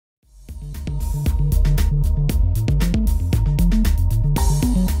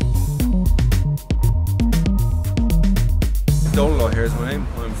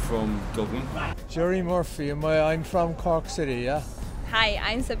from Dublin. Jerry Murphy, I'm from Cork City, yeah. Hi,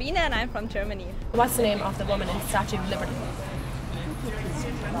 I'm Sabina and I'm from Germany. What's the name of the woman in the Statue of Liberty?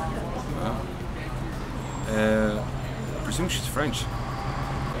 I presume she's French.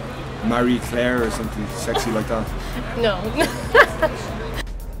 Marie Claire or something sexy like that. No.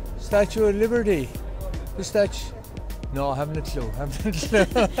 Statue of Liberty. The statue. No, I haven't a clue.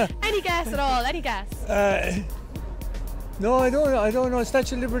 Any guess at all? Any guess? No, I don't know.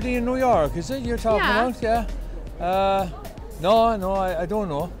 Statue of Liberty in New York, is it? You're talking about? Yeah. No, I don't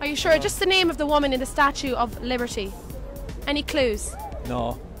know. Are you sure? Just the name of the woman in the Statue of Liberty. Any clues?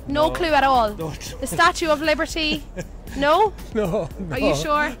 No. No clue at all. No. The Statue of Liberty. No? No. Are you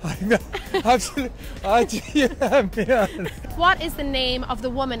sure? Absolutely. Yeah. What is the name of the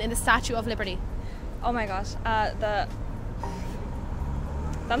woman in the Statue of Liberty? Oh my gosh,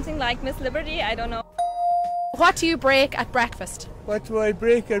 something like Miss Liberty, I don't know. What do you break at breakfast? What do I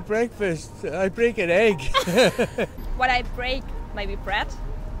break at breakfast? I break an egg. What I break, maybe bread.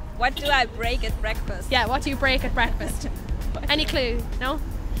 What do I break at breakfast? Yeah, what do you break at breakfast? Any clue? No?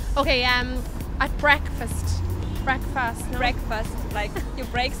 Okay, at breakfast. Breakfast, no? Breakfast, like you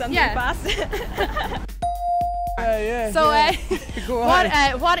break something fast. Yeah. So, Go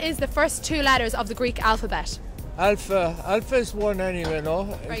on. what is the first two letters of the Greek alphabet? Alpha. Alpha's one anyway, no?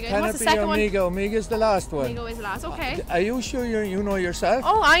 Very good. Can What's it the be second one? Omega? Omega's the last one. Omega is the last. Okay. Are you sure you know yourself?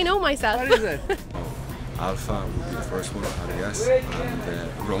 Oh, I know myself. What is it? Alpha would be the first one, I guess.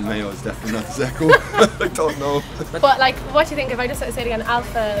 And Romeo is definitely not the second one. I don't know. But like, what do you think if I just say it again?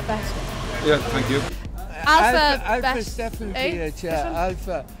 Alphabet. Yeah, thank you. Alphabet. Alpha's definitely it, yeah.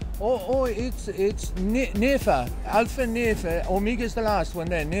 Alpha. It's Nefa. Alpha Nefa. Omega's the last one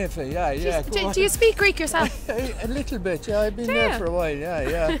then. Nefa, yeah. Do you speak Greek yourself? A little bit, yeah. I've been there for a while,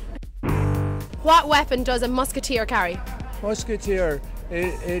 yeah. What weapon does a musketeer carry? Musketeer.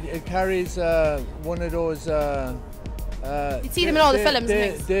 It carries one of those. You see them in all the films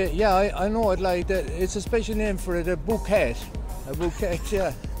and things. Yeah, I know it. Like it's a special name for it. A bouquet. A bouquet.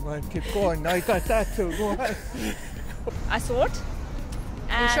 Yeah. Well, keep going. I got that too. Go on. A sword.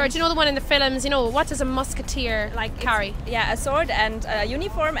 Are you sure? Do you know the one in the films? You know, what does a musketeer carry? Yeah, a sword and a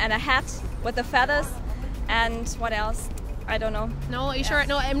uniform and a hat with the feathers. And what else? I don't know. No, are you sure?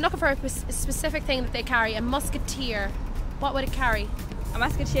 No, I'm looking for a specific thing that they carry. A musketeer. What would it carry? A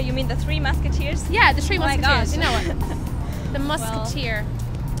musketeer? You mean the three musketeers? Yeah, the three musketeers. My you know it. The musketeer.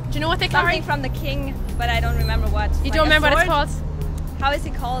 Do you know what they carry? Something from the king, but I don't remember what. You don't remember what it's called? How is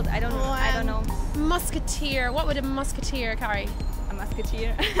it called? I don't know. Musketeer. What would a musketeer carry? A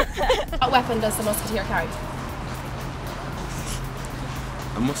musketeer. What weapon does the musketeer carry?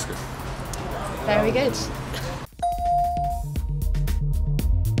 A musket. Very good.